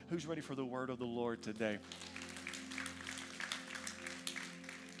Who's ready for the word of the Lord today?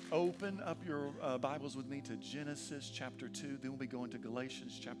 Open up your Bibles with me to Genesis chapter 2. Then we'll be going to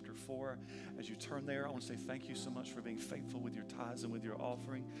Galatians chapter 4. As you turn there, I want to say thank you so much for being faithful with your tithes and with your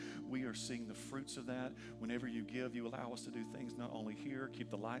offering. We are seeing the fruits of that. Whenever you give, you allow us to do things not only here, keep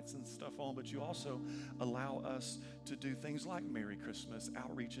the lights and stuff on, but you also allow us to do things like Merry Christmas,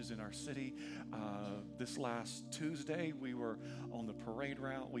 outreaches in our city. This last Tuesday, we were on the parade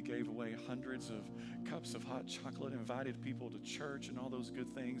route. We gave away hundreds of cups of hot chocolate, invited people to church and all those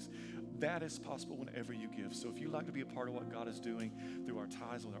good things. That is possible whenever you give. So if you'd like to be a part of what God is doing through our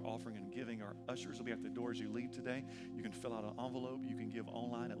tithes, with our offering and giving, our ushers will be at the door as you leave today. You can fill out an envelope. You can give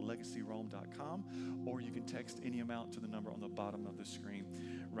online at legacyrome.com, or you can text any amount to the number on the bottom of the screen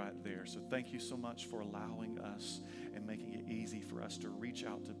right there. So thank you so much for allowing us and making it easy for us to reach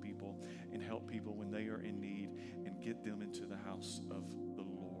out to people and help people when they are in need and get them into the house of the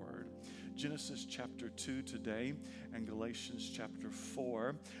Lord. Genesis chapter 2 today and Galatians chapter 4.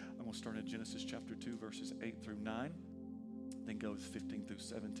 I'm going to start at Genesis chapter 2, verses 8 through 9. Then goes 15 through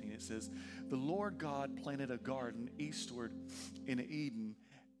 17. It says, "The Lord God planted a garden eastward in Eden,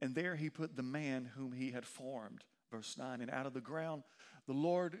 and there he put the man whom he had formed." Verse 9, "And out of the ground the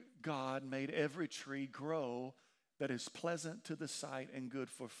Lord God made every tree grow that is pleasant to the sight and good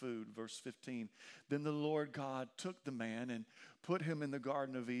for food." Verse 15, "Then the Lord God took the man and put him in the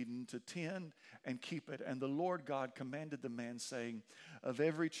Garden of Eden to tend and keep it. And the Lord God commanded the man, saying, Of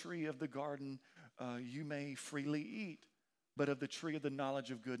every tree of the garden you may freely eat, but of the tree of the knowledge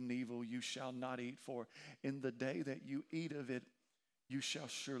of good and evil you shall not eat, for in the day that you eat of it, you shall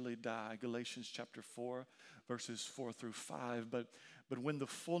surely die." Galatians chapter 4, verses 4 through 5. But when the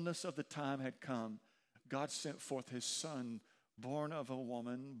fullness of the time had come, God sent forth his son, born of a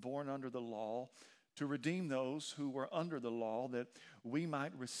woman, born under the law, to redeem those who were under the law, that we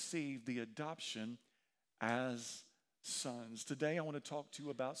might receive the adoption as sons. Today I want to talk to you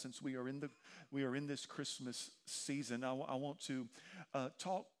about, since we are in this Christmas season, I want to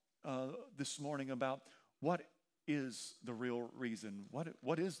talk this morning about what is the real reason.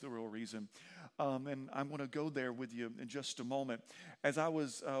 What is the real reason? And I'm going to go there with you in just a moment. As I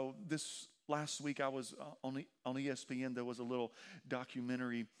was this last week, I was on ESPN. There was a little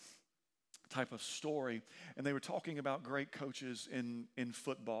documentary type of story, and they were talking about great coaches in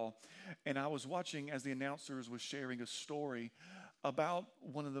football. And I was watching as the announcers was sharing a story about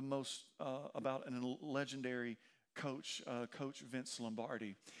one of the most about a legendary coach, Coach Vince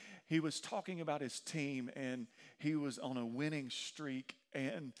Lombardi. He was talking about his team, and he was on a winning streak,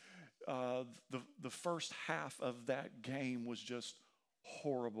 and the first half of that game was just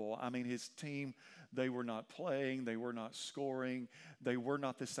horrible. I mean, his team, they were not playing, they were not scoring, they were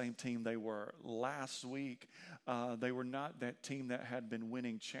not the same team they were last week. They were not that team that had been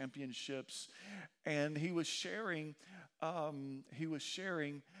winning championships. And he was sharing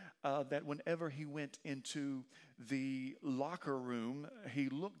that whenever he went into the locker room, he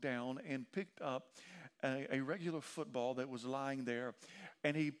looked down and picked up a regular football that was lying there,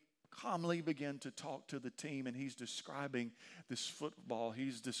 and he calmly began to talk to the team, and he's describing this football.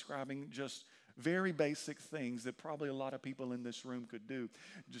 He's describing just very basic things that probably a lot of people in this room could do,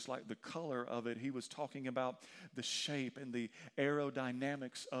 just like the color of it. He was talking about the shape and the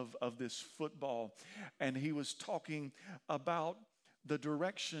aerodynamics of this football, and he was talking about the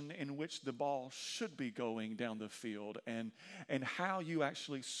direction in which the ball should be going down the field, and how you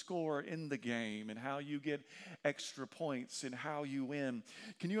actually score in the game, and how you get extra points, and how you win.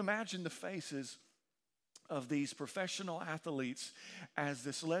 Can you imagine the faces of these professional athletes as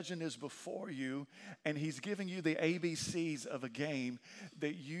this legend is before you, and he's giving you the ABCs of a game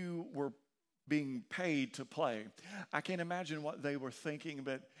that you were being paid to play? I can't imagine what they were thinking,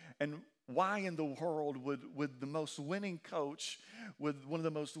 and why in the world would the most winning coach with one of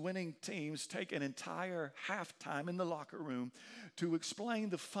the most winning teams take an entire halftime in the locker room to explain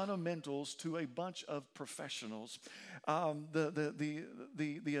the fundamentals to a bunch of professionals? The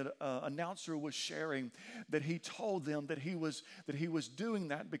announcer was sharing that he told them that he was doing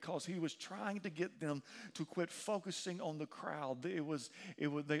that because he was trying to get them to quit focusing on the crowd. They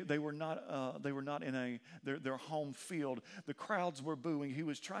were not in their home field. The crowds were booing. He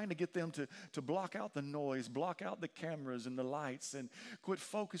was trying to get them to block out the noise, block out the cameras and the lights, and quit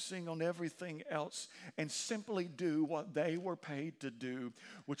focusing on everything else and simply do what they were paid to do,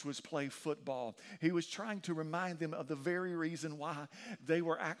 which was play football. He was trying to remind them of the very reason why they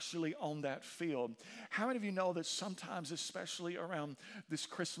were actually on that field. How many of you know that sometimes, especially around this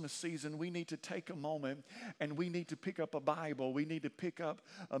Christmas season, we need to take a moment and we need to pick up a Bible. We need to pick up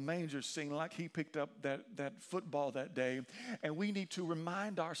a manger scene like he picked up that football that day. And we need to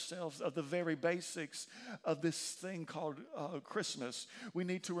remind ourselves of the very basics of this thing called Christmas. We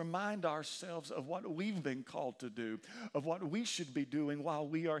need to remind ourselves of what we've been called to do, of what we should be doing while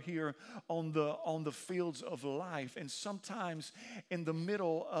we are here on the fields of life. And sometimes in the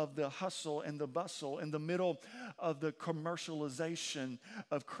middle of the hustle and the bustle, in the middle of the commercialization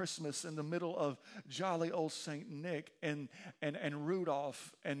of Christmas, in the middle of jolly old Saint Nick and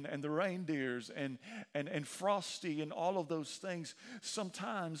Rudolph and the reindeers and Frosty and all of those things,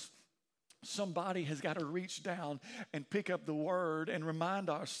 sometimes somebody has got to reach down and pick up the word and remind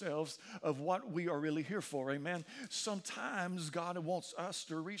ourselves of what we are really here for. Amen. Sometimes God wants us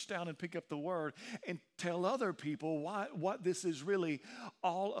to reach down and pick up the word and tell other people what this is really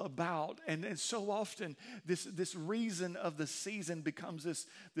all about. And so often this reason of the season becomes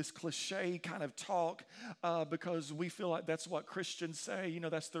this cliche kind of talk because we feel like that's what Christians say. You know,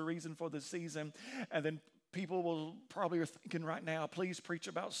 that's the reason for the season. And then people will probably are thinking right now, please preach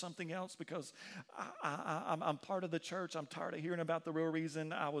about something else because I'm part of the church. I'm tired of hearing about the real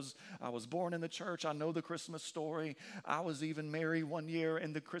reason. I was born in the church. I know the Christmas story. I was even married one year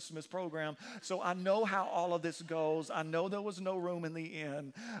in the Christmas program. So I know how all of this goes. I know there was no room in the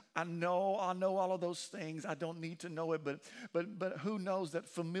inn. I know all of those things. I don't need to know it, but who knows that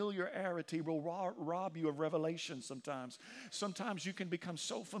familiarity will rob you of revelation sometimes. Sometimes you can become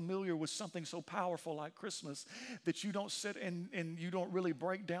so familiar with something so powerful like Christmas that you don't sit and you don't really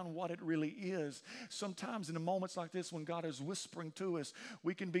break down what it really is. Sometimes in the moments like this when God is whispering to us,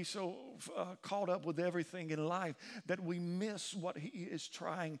 we can be so caught up with everything in life that we miss what he is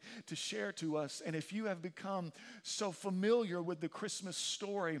trying to share to us. And if you have become so familiar with the Christmas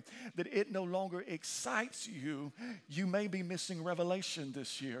story that it no longer excites you, you may be missing revelation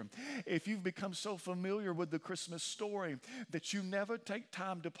this year. If you've become so familiar with the Christmas story that you never take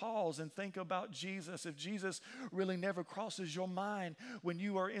time to pause and think about Jesus, if Jesus really never crosses your mind when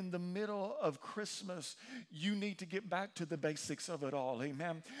you are in the middle of Christmas, you need to get back to the basics of it all.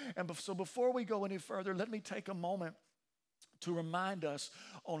 Amen. And so before we go any further, let me take a moment to remind us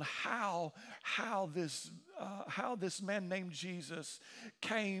on how this man named Jesus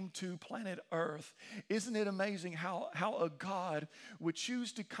came to planet Earth. Isn't it amazing how a God would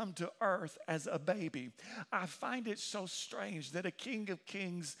choose to come to earth as a baby? I find it so strange that a King of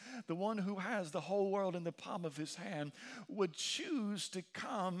Kings, the one who has the whole world in the palm of his hand, would choose to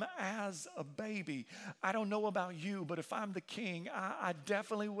come as a baby. I don't know about you, but if I'm the king, I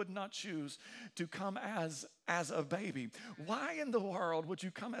definitely would not choose to come as a baby. Why in the world would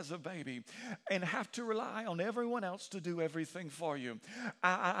you come as a baby and have to rely on everyone else to do everything for you?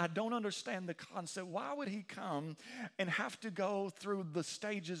 I don't understand the concept. Why would he come and have to go through the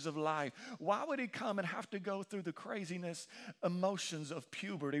stages of life? Why would he come and have to go through the craziness, emotions of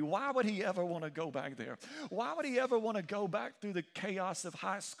puberty? Why would he ever want to go back there? Why would he ever want to go back through the chaos of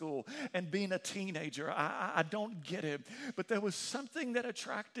high school and being a teenager? I don't get it. But there was something that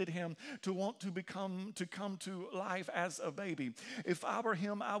attracted him to want to come to life as a baby. If I were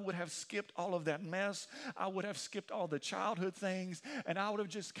him, I would have skipped all of that mess. I would have skipped all the childhood things, and I would have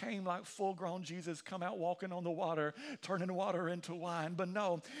just came like full-grown Jesus, come out walking on the water, turning water into wine. But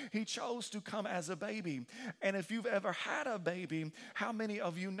no, he chose to come as a baby. And if you've ever had a baby, how many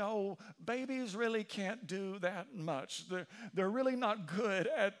of you know babies really can't do that much? They're really not good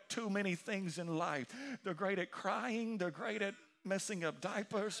at too many things in life. They're great at crying. They're great at messing up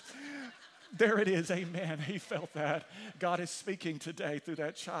diapers. There it is, amen. He felt that. God is speaking today through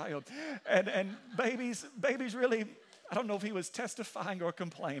that child. And babies really, I don't know if he was testifying or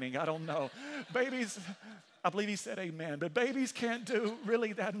complaining. I don't know. Babies, I believe he said amen. But babies can't do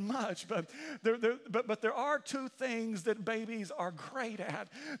really that much. But there are two things that babies are great at.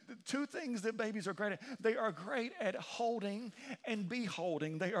 Two things that babies are great at. They are great at holding and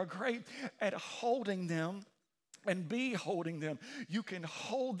beholding. They are great at holding them and be holding them. You can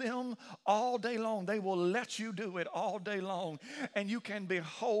hold them all day long. They will let you do it all day long. And you can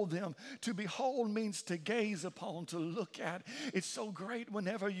behold them. To behold means to gaze upon, to look at. It's so great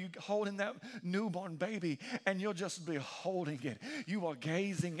whenever you holding that newborn baby and you're just beholding it. You are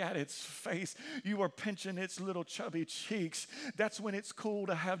gazing at its face. You are pinching its little chubby cheeks. That's when it's cool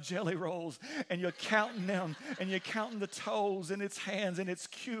to have jelly rolls and you're counting them and you're counting the toes in its hands and it's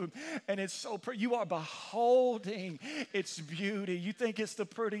cute and it's so pretty. You are beholding beholding its beauty. You think it's the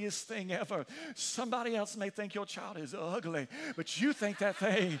prettiest thing ever. Somebody else may think your child is ugly, but you think that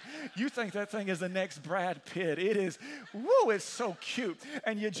thing is the next Brad Pitt. It is, woo, it's so cute.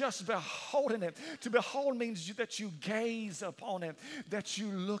 And you're just beholding it. To behold means that you gaze upon it, that you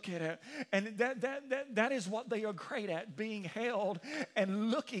look at it. And that is what they are great at, being held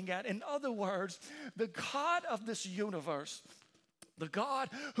and looking at. In other words, the God of this universe, the God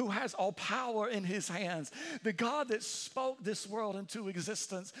who has all power in his hands, the God that spoke this world into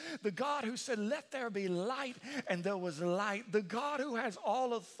existence, the God who said, let there be light, and there was light, the God who has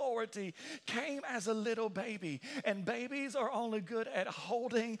all authority came as a little baby, and babies are only good at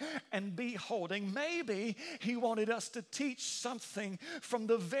holding and beholding. Maybe he wanted us to teach something from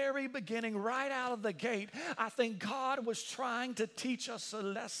the very beginning, right out of the gate. I think God was trying to teach us a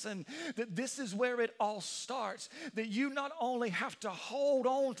lesson, that this is where it all starts, that you not only have to hold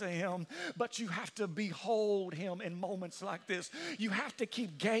on to him, but you have to behold him in moments like this. You have to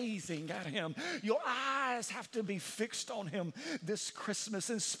keep gazing at him. Your eyes have to be fixed on him this Christmas.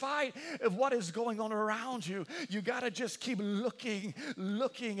 In spite of what is going on around you, you got to just keep looking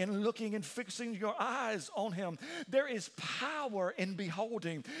and fixing your eyes on him. There is power in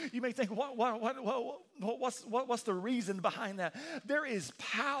beholding. You may think, what's the reason behind that? There is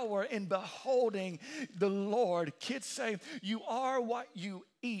power in beholding the Lord. Kids say, you are what you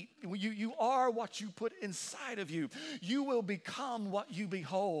eat. You are what you put inside of you. You will become what you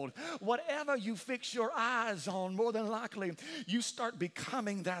behold. Whatever you fix your eyes on, more than likely, you start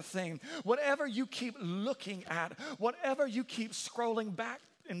becoming that thing. Whatever you keep looking at, whatever you keep scrolling back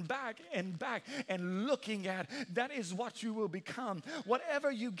and looking at, that is what you will become.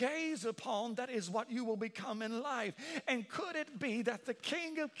 Whatever you gaze upon, that is what you will become in life. And could it be that the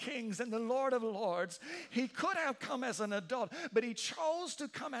King of Kings and the Lord of Lords, he could have come as an adult, but he chose to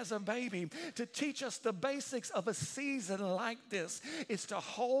come as a baby to teach us the basics of a season like this, is to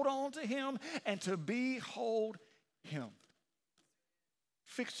hold on to him and to behold him.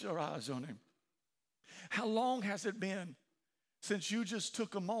 Fix your eyes on him. How long has it been since you just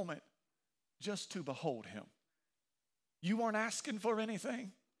took a moment just to behold him? You weren't asking for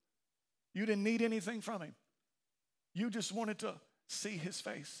anything. You didn't need anything from him. You just wanted to see his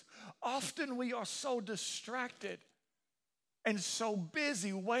face. Often we are so distracted and so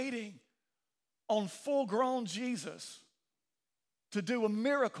busy waiting on full-grown Jesus to do a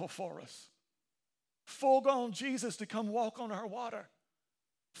miracle for us. Full-grown Jesus to come walk on our water.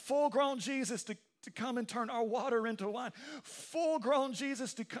 Full-grown Jesus to come and turn our water into wine. Full-grown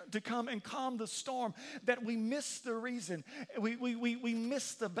Jesus to come and calm the storm, that we miss the reason. We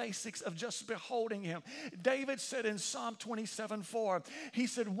miss the basics of just beholding him. David said in Psalm 27:4, he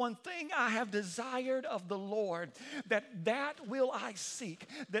said, one thing I have desired of the Lord, that will I seek,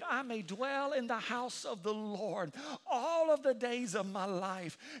 that I may dwell in the house of the Lord all of the days of my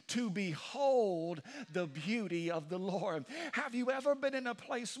life, to behold the beauty of the Lord. Have you ever been in a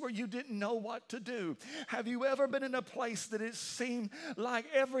place where you didn't know what to do? Have you ever been in a place that it seemed like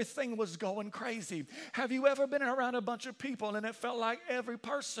everything was going crazy? Have you ever been around a bunch of people and it felt like every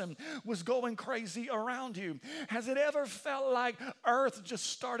person was going crazy around you? Has it ever felt like earth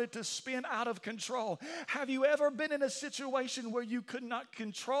just started to spin out of control? Have you ever been in a situation where you could not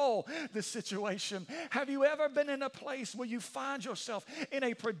control the situation? Have you ever been in a place where you find yourself in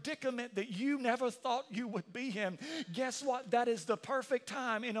a predicament that you never thought you would be in? Guess what? That is the perfect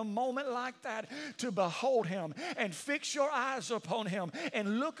time in a moment like that to behold him and fix your eyes upon him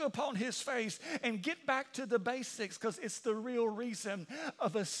and look upon his face and get back to the basics, because it's the real reason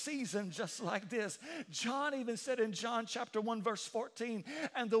of a season just like this. John even said in John chapter 1 verse 14,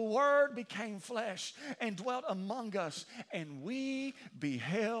 and the word became flesh and dwelt among us, and we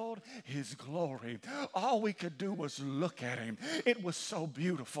beheld his glory. All we could do was look at him. It was so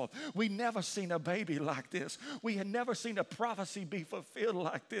beautiful. We never seen a baby like this. We had never seen a prophecy be fulfilled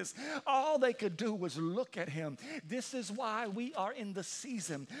like this. All they could do was look at him. This is why we are in the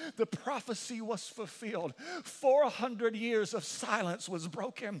season. The prophecy was fulfilled. 400 years of silence was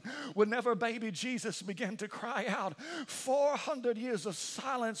broken whenever baby Jesus began to cry out. 400 years of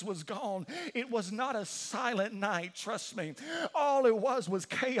silence was gone. It was not a silent night, trust me. All it was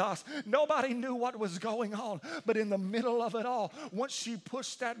chaos. Nobody knew what was going on. But in the middle of it all, once she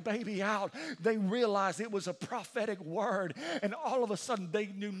pushed that baby out, they realized it was a prophetic word. And all of a sudden, they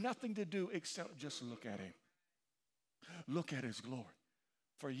knew nothing to do except just look at him. Look at his glory.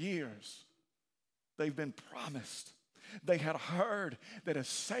 For years, they've been promised. They had heard that a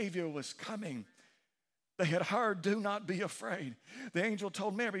Savior was coming. They had heard, do not be afraid. The angel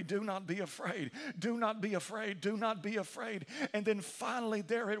told Mary, do not be afraid. Do not be afraid. Do not be afraid. And then finally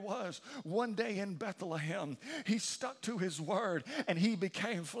there it was, one day in Bethlehem. He stuck to his word and he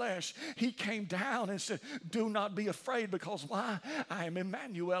became flesh. He came down and said, do not be afraid, because why? I am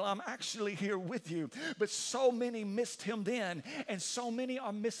Emmanuel. I'm actually here with you. But so many missed him then, and so many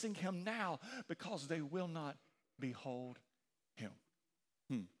are missing him now because they will not behold him.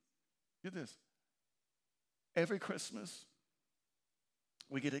 Get this. Every Christmas,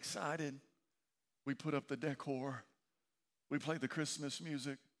 we get excited. We put up the decor. We play the Christmas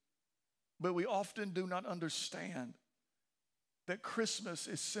music. But we often do not understand that Christmas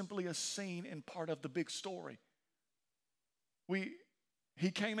is simply a scene and part of the big story.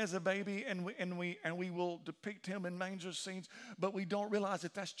 He came as a baby, and we will depict him in manger scenes, but we don't realize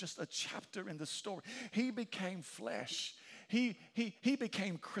that that's just a chapter in the story. He became flesh. He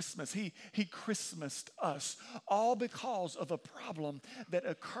became Christmas. He Christmased us, all because of a problem that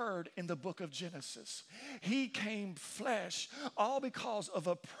occurred in the book of Genesis. He came flesh, all because of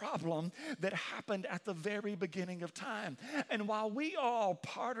a problem that happened at the very beginning of time. And while we are all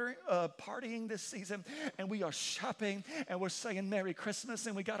partying this season, and we are shopping, and we're saying Merry Christmas,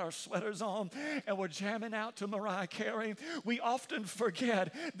 and we got our sweaters on, and we're jamming out to Mariah Carey, we often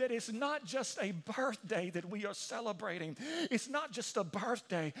forget that it's not just a birthday that we are celebrating. It's not just a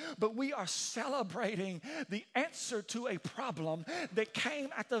birthday, but we are celebrating the answer to a problem that came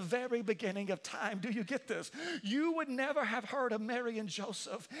at the very beginning of time. Do you get this? You would never have heard of Mary and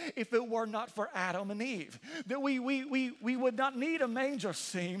Joseph if it were not for Adam and Eve. That we would not need a manger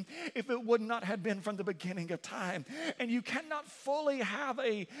scene if it would not have been from the beginning of time. And you cannot fully have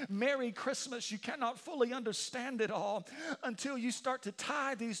a Merry Christmas. You cannot fully understand it all until you start to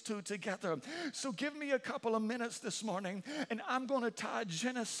tie these two together. So give me a couple of minutes this morning, and I'm going to tie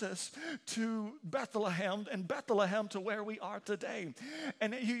Genesis to Bethlehem, and Bethlehem to where we are today.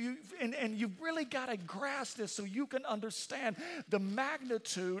 And you've really got to grasp this so you can understand the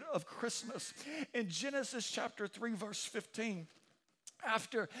magnitude of Christmas. In Genesis chapter 3, verse 15,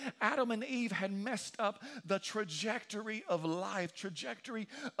 after Adam and Eve had messed up the trajectory of life, trajectory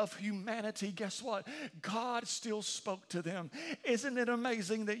of humanity, guess what? God still spoke to them. Isn't it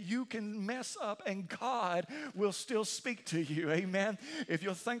amazing that you can mess up and God will still speak to you? Amen. If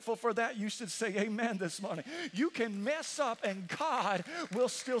you're thankful for that, you should say amen this morning. You can mess up and God will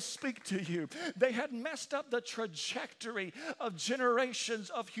still speak to you. They had messed up the trajectory of generations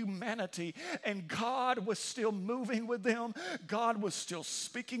of humanity, and God was still moving with them. God was still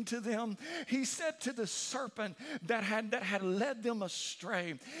speaking to them. He said to the serpent that had led them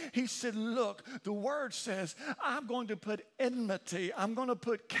astray, he said, look, the word says, I'm going to put enmity, I'm going to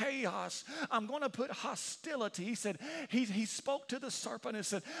put chaos, I'm going to put hostility. He said, he spoke to the serpent and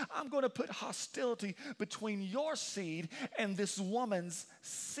said, I'm going to put hostility between your seed and this woman's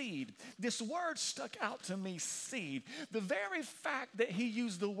seed. This word stuck out to me, seed. The very fact that he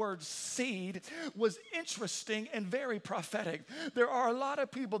used the word seed was interesting and very prophetic. There are a lot of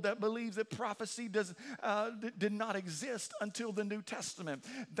people that believe that prophecy did not exist until the New Testament.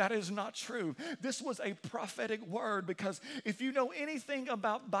 That is not true. This was a prophetic word, because if you know anything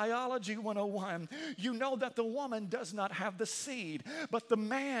about biology 101, you know that the woman does not have the seed, but the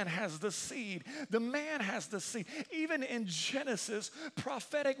man has the seed. The man has the seed. Even in Genesis,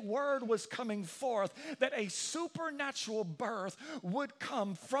 prophetic word was coming forth that a supernatural birth would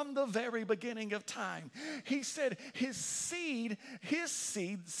come from the very beginning of time. He said his seed,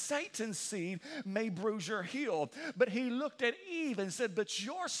 Satan's seed, may bruise your heel. But he looked at Eve and said, but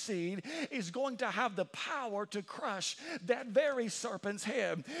your seed is going to have the power to crush that very serpent's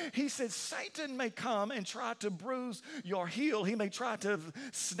head. He said, Satan may come and try to bruise your heel. He may try to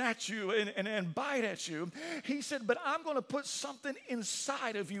snatch you and bite at you. He said, but I'm going to put something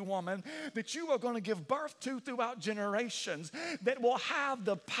inside of you, woman, that you are going to give birth to throughout generations, that will have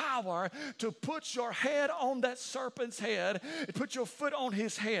the power to put your head on that serpent's head, put your foot on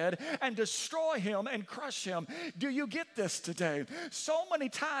his head, and destroy him and crush him. Do you get this today? So many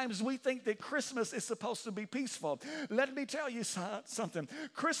times we think that Christmas is supposed to be peaceful. Let me tell you something.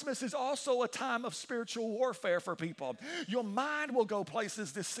 Christmas is also a time of spiritual warfare for people. Your mind will go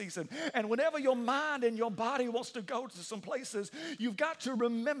places this season, and whenever your mind and your body wants to go to some places, you've got to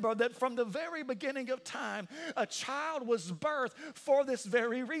remember that from the very beginning of time, a child was birthed for this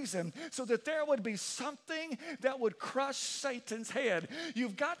very reason, so that there would be something that would crush Satan's head.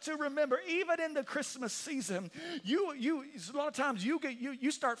 You've got to remember, even in the Christmas season, a lot of times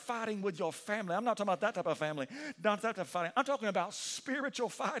you start fighting with your family. I'm not talking about that type of family, not that type of fighting. I'm talking about spiritual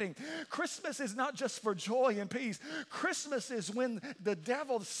fighting. Christmas is not just for joy and peace. Christmas is when the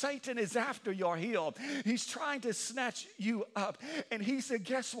devil, Satan, is after your heel. He's trying to snatch you up. And he said,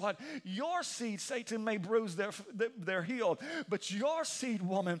 guess what? Your seed, Satan, may bruise their heel, but your seed,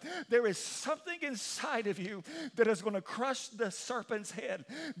 woman, there is something inside of you that is going to crush the serpent's head.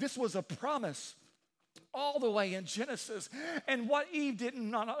 This was a promise all the way in Genesis. And what Eve did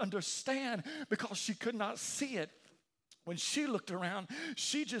not understand, because she could not see it, when she looked around,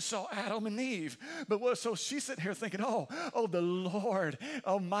 she just saw Adam and Eve. So she's sitting here thinking, oh, the Lord,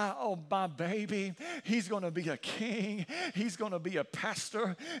 oh my baby, he's going to be a king. He's going to be a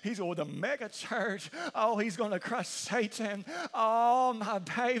pastor. He's with a mega church. Oh, he's going to crush Satan. Oh, my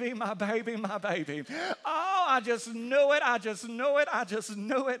baby, my baby, my baby. Oh, I just knew it. I just knew it. I just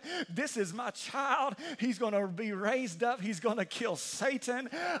knew it. This is my child. He's going to be raised up. He's going to kill Satan.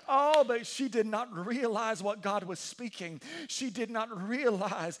 Oh, but she did not realize what God was speaking. She did not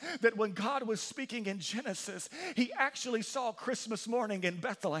realize that when God was speaking in Genesis, he actually saw Christmas morning in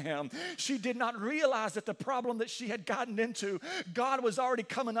Bethlehem. She did not realize that the problem that she had gotten into, God was already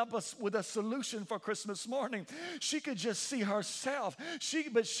coming up with a solution for Christmas morning. She could just see herself.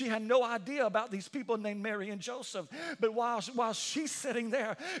 But she had no idea about these people named Mary and Joseph. But while she's sitting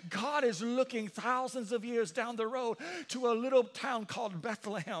there, God is looking thousands of years down the road to a little town called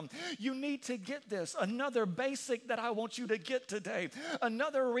Bethlehem. You need to get this. Another basic that I want you to get today.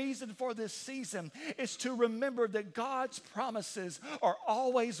 Another reason for this season is to remember that God's promises are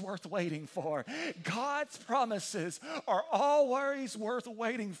always worth waiting for. God's promises are always worth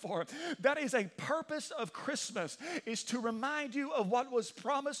waiting for. That is a purpose of Christmas, is to remind you of what was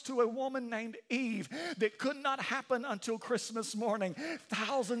promised to a woman named Eve that could not happen until Christmas morning,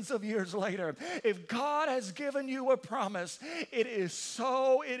 thousands of years later. If God has given you a promise, it is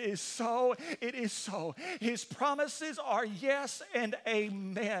so, it is so, it is so. His promises are yes and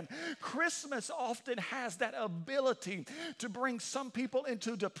amen. Christmas often has that ability to bring some people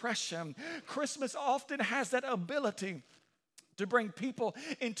into depression. Christmas often has that ability to bring people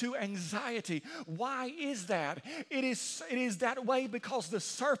into anxiety. Why is that? It is that way because the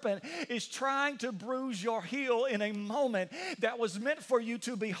serpent is trying to bruise your heel in a moment that was meant for you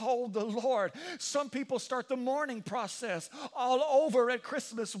to behold the Lord. Some people start the mourning process all over at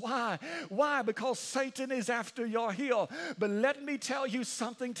Christmas. Why? Why? Because Satan is after your heel. But let me tell you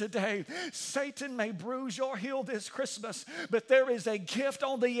something today. Satan may bruise your heel this Christmas, but there is a gift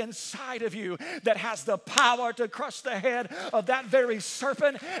on the inside of you that has the power to crush the head of that very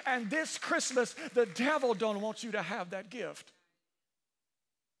serpent. And this Christmas, the devil don't want you to have that gift.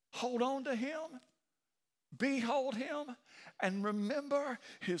 Hold on to him, behold him, and remember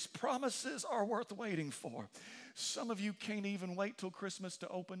his promises are worth waiting for. Some of you can't even wait till Christmas to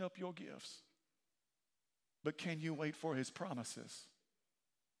open up your gifts. But can you wait for his promises?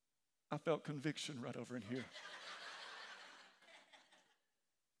 I felt conviction right over in here.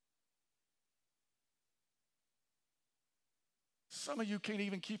 Some of you can't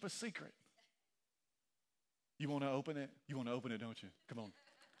even keep a secret. You want to open it? You want to open it, don't you? Come on.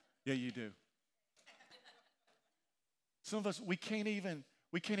 Yeah, you do. Some of us, we can't even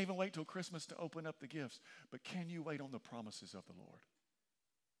wait till Christmas to open up the gifts. But can you wait on the promises of the Lord?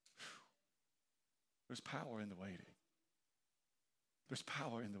 There's power in the waiting. There's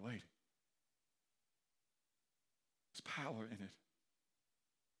power in the waiting. There's power in it.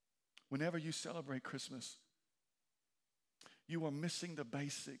 Whenever you celebrate Christmas, you are missing the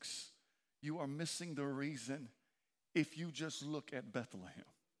basics. You are missing the reason if you just look at Bethlehem.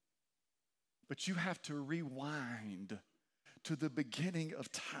 But you have to rewind to the beginning of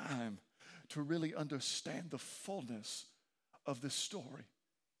time to really understand the fullness of this story.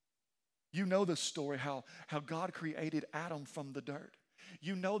 You know the story, how God created Adam from the dirt.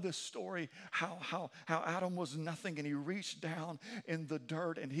 You know this story, how Adam was nothing and he reached down in the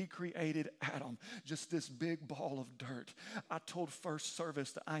dirt and he created Adam, just this big ball of dirt. I told first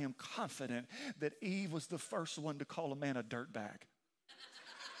service that I am confident that Eve was the first one to call a man a dirtbag.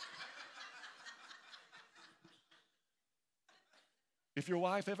 If your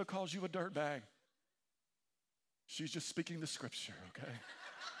wife ever calls you a dirtbag, she's just speaking the scripture, okay?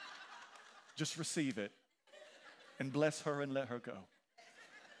 Just receive it and bless her and let her go.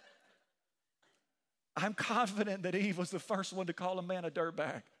 I'm confident that Eve was the first one to call a man a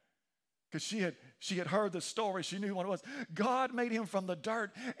dirtbag. because she had heard the story. She knew what it was. God made him from the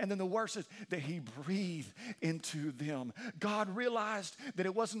dirt. And then the word says that he breathed into them. God realized that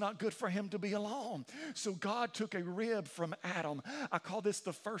it was not good for him to be alone. So God took a rib from Adam. I call this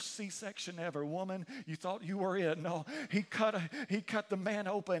the first C-section ever. Woman, you thought you were it. No, he cut the man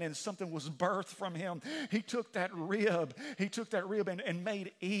open and something was birthed from him. He took that rib and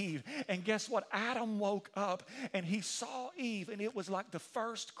made Eve. And guess what? Adam woke up and he saw Eve, and it was like the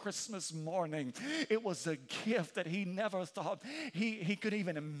first Christmas morning. It was a gift that he never thought he could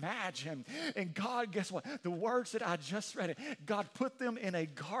even imagine. And God, guess what? The words that I just read, God put them in a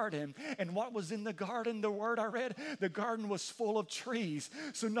garden. And what was in the garden, the word I read? The garden was full of trees.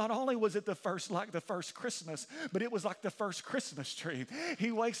 So not only was it the first Christmas, but it was like the first Christmas tree.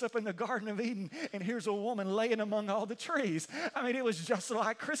 He wakes up in the Garden of Eden, and here's a woman laying among all the trees. I mean, it was just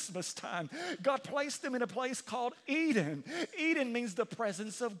like Christmas time. God placed them in a place called Eden. Eden means the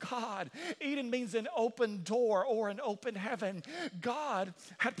presence of God. Eden means an open door or an open heaven. God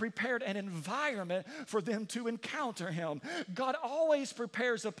had prepared an environment for them to encounter him. God always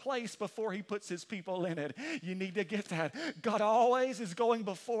prepares a place before he puts his people in it. You need to get that. God always is going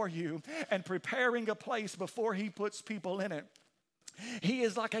before you and preparing a place before he puts people in it. He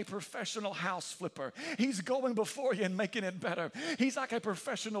is like a professional house flipper. He's going before you and making it better. He's like a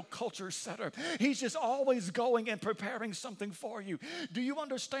professional culture setter. He's just always going and preparing something for you. Do you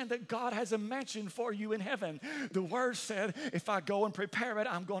understand that God has a mansion for you in heaven? The word said, if I go and prepare it,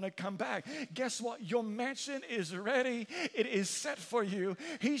 I'm going to come back. Guess what? Your mansion is ready. It is set for you.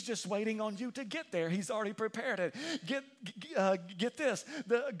 He's just waiting on you to get there. He's already prepared it. Get this.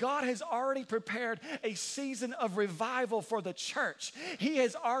 God has already prepared a season of revival for the church. He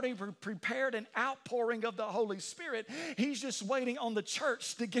has already prepared an outpouring of the Holy Spirit. He's just waiting on the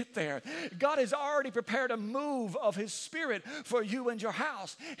church to get there. God has already prepared a move of his Spirit for you and your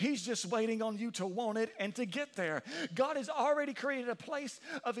house. He's just waiting on you to want it and to get there. God has already created a place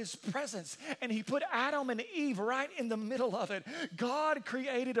of his presence, and he put Adam and Eve right in the middle of it. God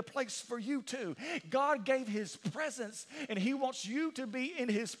created a place for you too. God gave his presence, and he wants you to be in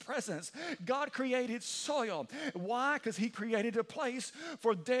his presence. God created soil. Why? Because he created a place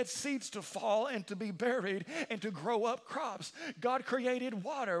for dead seeds to fall and to be buried and to grow up crops. God created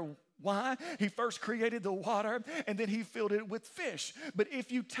water. Why? He first created the water and then he filled it with fish. But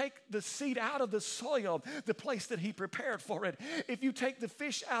if you take the seed out of the soil, the place that he prepared for it, if you take the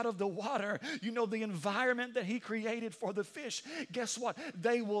fish out of the water, you know the environment that he created for the fish, guess what?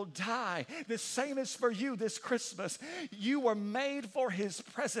 They will die. The same is for you this Christmas. You were made for his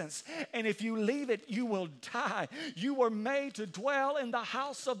presence, and if you leave it, you will die. You were made to dwell in the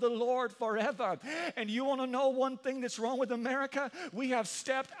house of the Lord forever. And you want to know one thing that's wrong with America? We have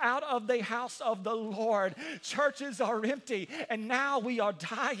stepped out of the house of the Lord. Churches are empty, and now we are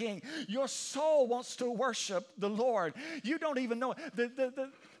dying. Your soul wants to worship the Lord. You don't even know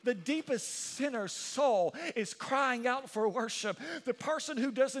the deepest sinner's soul is crying out for worship. The person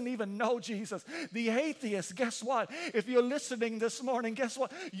who doesn't even know Jesus, the atheist, guess what? If you're listening this morning, guess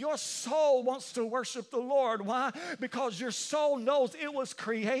what? Your soul wants to worship the Lord. Why? Because your soul knows it was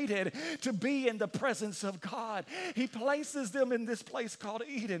created to be in the presence of God. He places them in this place called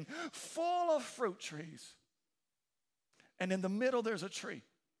Eden, full of fruit trees. And in the middle, there's a tree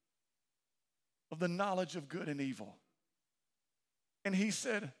of the knowledge of good and evil. And he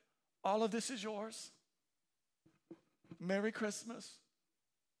said, all of this is yours. Merry Christmas.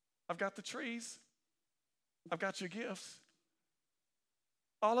 I've got the trees. I've got your gifts.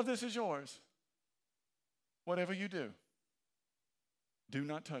 All of this is yours. Whatever you do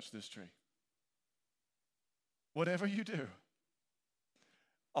not touch this tree. Whatever you do,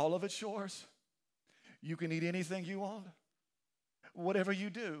 all of it's yours. You can eat anything you want. Whatever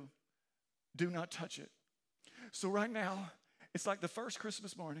you do not touch it. So right now, it's like the first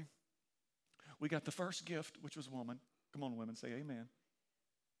Christmas morning. We got the first gift, which was woman. Come on, women, say amen.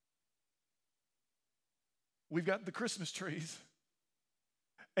 We've got the Christmas trees.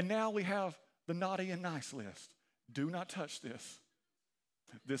 And now we have the naughty and nice list. Do not touch this.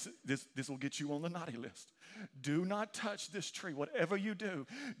 This will get you on the naughty list. Do not touch this tree. Whatever you do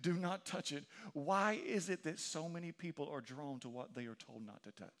not touch it. Why is it that so many people are drawn to what they are told not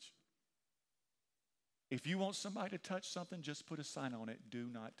to touch? If you want somebody to touch something, just put a sign on it, do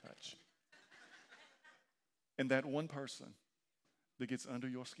not touch. And that one person that gets under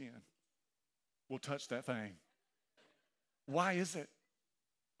your skin will touch that thing. Why is it?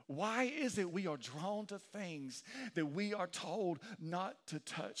 Why is it we are drawn to things that we are told not to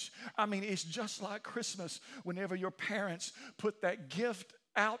touch? I mean, it's just like Christmas whenever your parents put that gift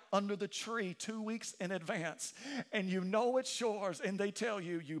out under the tree 2 weeks in advance, and you know it's yours, and they tell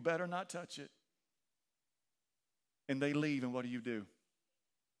you, you better not touch it. And they leave, and what do?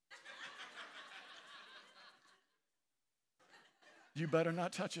 You better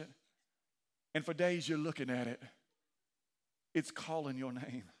not touch it. And for days you're looking at it. It's calling your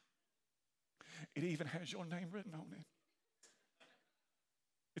name. It even has your name written on it.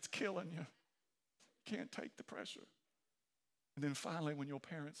 It's killing you. Can't take the pressure. And then finally, when your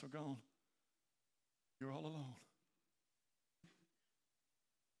parents are gone, you're all alone.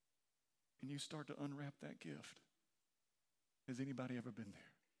 And you start to unwrap that gift. Has anybody ever been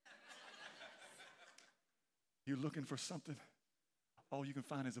there? You're looking for something. All you can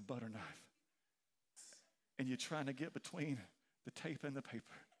find is a butter knife. And you're trying to get between the tape and the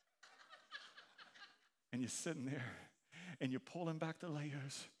paper. And you're sitting there and you're pulling back the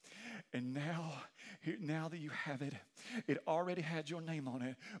layers. And now that you have it, it already had your name on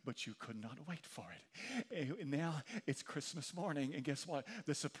it, but you could not wait for it. And now it's Christmas morning, and guess what?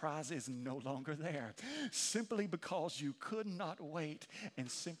 The surprise is no longer there. Simply because you could not wait, and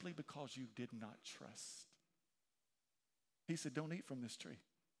simply because you did not trust. He said, don't eat from this tree.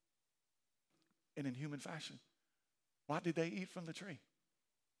 And in human fashion, why did they eat from the tree?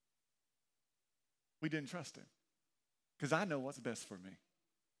 We didn't trust him. Because I know what's best for me.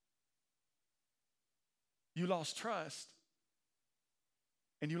 You lost trust,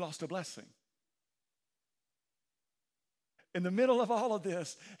 and you lost a blessing. In the middle of all of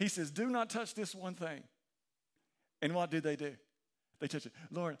this, he says, do not touch this one thing. And what did? They touched it.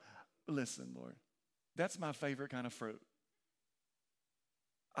 Lord, listen, Lord, that's my favorite kind of fruit.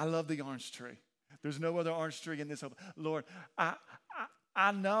 I love the orange tree. There's no other orange tree in this. Lord,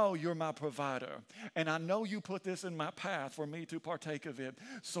 I know you're my provider, and I know you put this in my path for me to partake of it.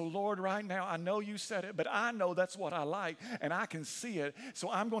 So, Lord, right now, I know you said it, but I know that's what I like, and I can see it. So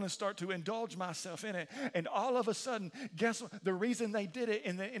I'm going to start to indulge myself in it. And all of a sudden, guess what? The reason they did it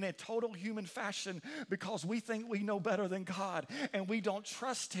in a total human fashion, because we think we know better than God, and we don't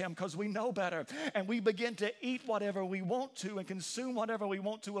trust him because we know better. And we begin to eat whatever we want to and consume whatever we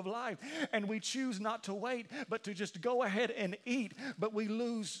want to of life. And we choose not to wait, but to just go ahead and eat. But we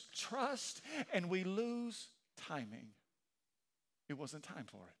lose trust and we lose timing. It wasn't time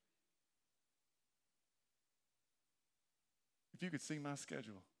for it. If you could see my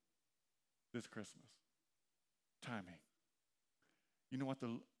schedule this Christmas, timing. You know what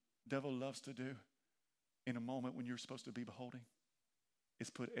the devil loves to do in a moment when you're supposed to be beholding?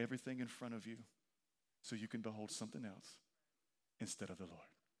 Is put everything in front of you so you can behold something else instead of the Lord.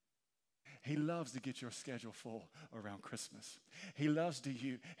 He loves to get your schedule full around Christmas. He loves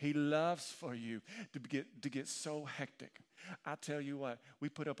for you to get so hectic. I tell you what, we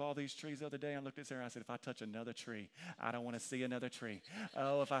put up all these trees the other day. I looked at Sarah and I said, if I touch another tree, I don't want to see another tree.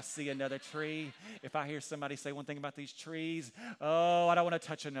 Oh, if I see another tree, if I hear somebody say one thing about these trees, oh, I don't want to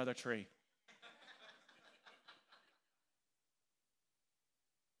touch another tree.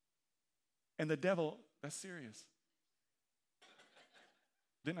 And the devil, that's serious.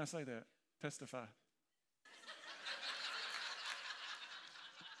 Didn't I say that? Testify.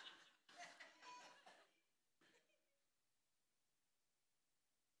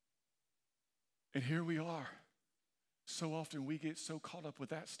 And here we are. So often we get so caught up with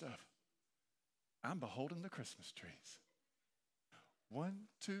that stuff. I'm beholding the Christmas trees. 1,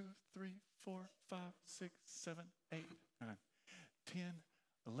 2, 3, 4, 5, 6, 7, 8, 9, 10,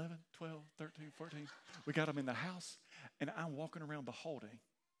 11, 12, 13, 14. We got them in the house, and I'm walking around beholding.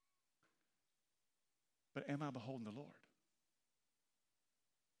 But am I beholding the Lord?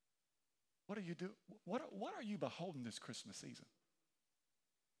 What do you do? What are you beholding this Christmas season?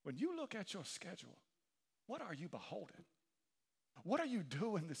 When you look at your schedule, what are you beholding? What are you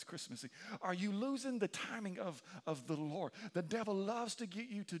doing this Christmas season? Are you losing the timing of the Lord? The devil loves to get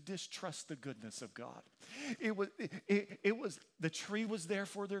you to distrust the goodness of God. It was the tree was there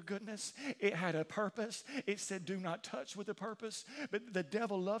for their goodness. It had a purpose. It said, do not touch with a purpose. But the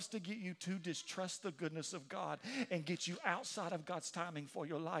devil loves to get you to distrust the goodness of God and get you outside of God's timing for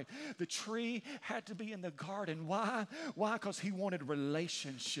your life. The tree had to be in the garden. Why? Why? Because he wanted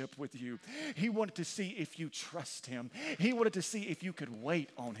relationship with you. He wanted to see if you trust him. He wanted to see if you could wait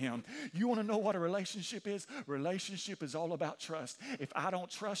on him. You want to know what a relationship is? Relationship is all about trust. If I don't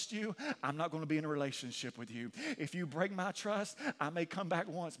trust you, I'm not going to be in a relationship with you. If you break my trust, I may come back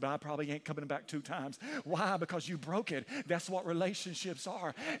once, but I probably ain't coming back 2 times. Why? Because you broke it. That's what relationships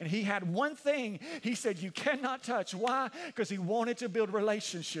are. And he had one thing he said you cannot touch. Why? Because he wanted to build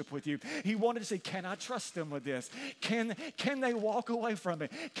relationship with you. He wanted to say, can I trust them with this? Can they walk away from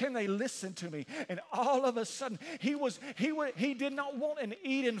it? Can they listen to me? And all of a sudden, he He did not want an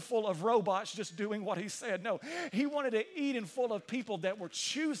Eden full of robots just doing what he said. No, he wanted an Eden full of people that were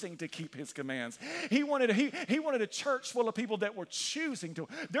choosing to keep his commands. He wanted a church full of people that were choosing to.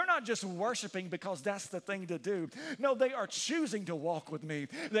 They're not just worshiping because that's the thing to do. No, they are choosing to walk with me.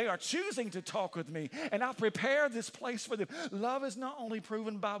 They are choosing to talk with me. And I prepare this place for them. Love is not only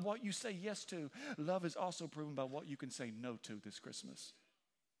proven by what you say yes to, love is also proven by what you can say no to this Christmas.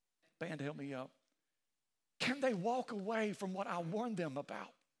 Band, help me up. Can they walk away from what I warned them about?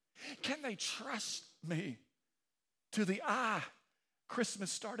 Can they trust me? To the eye,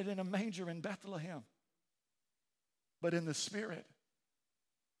 Christmas started in a manger in Bethlehem. But in the spirit,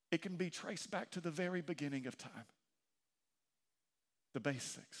 it can be traced back to the very beginning of time. The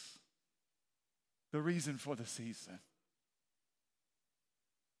basics. The reason for the season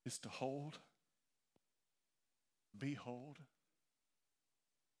is to hold, behold,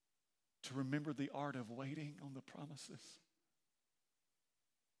 to remember the art of waiting on the promises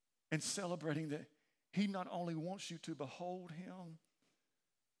and celebrating that he not only wants you to behold him,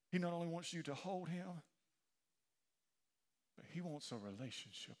 he not only wants you to hold him, but he wants a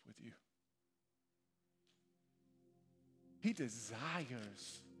relationship with you. He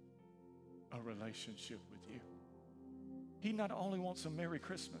desires a relationship with you. He not only wants a Merry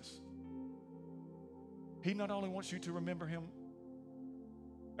Christmas, he not only wants you to remember him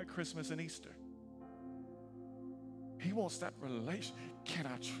at Christmas and Easter. He wants that relation. Can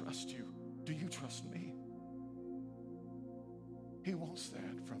I trust you? Do you trust me? He wants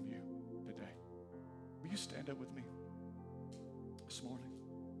that from you today. Will you stand up with me this morning?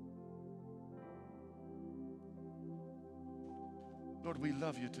 Lord, we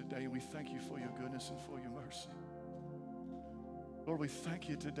love you today, and we thank you for your goodness and for your mercy. Lord, we thank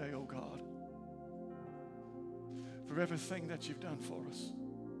you today, oh God, for everything that you've done for us.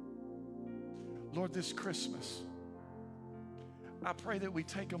 Lord, this Christmas, I pray that we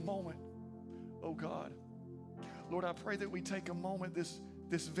take a moment, oh God. Lord, I pray that we take a moment this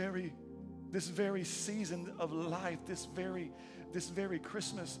very season of life, this very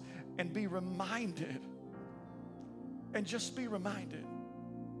Christmas, and be reminded, and just be reminded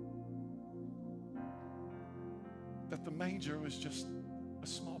that the manger was just a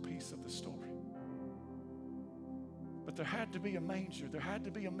small piece of the story. But there had to be a manger, there had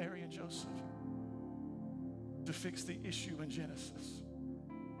to be a Mary and Joseph to fix the issue in Genesis.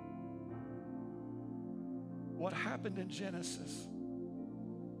 What happened in Genesis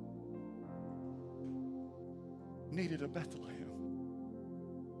needed a Bethlehem.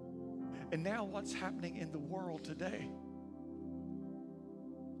 And now what's happening in the world today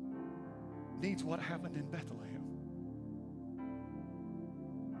needs what happened in Bethlehem.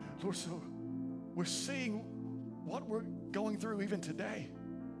 Lord, so we're seeing what we're going through even today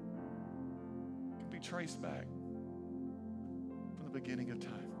can be traced back from the beginning of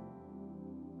time.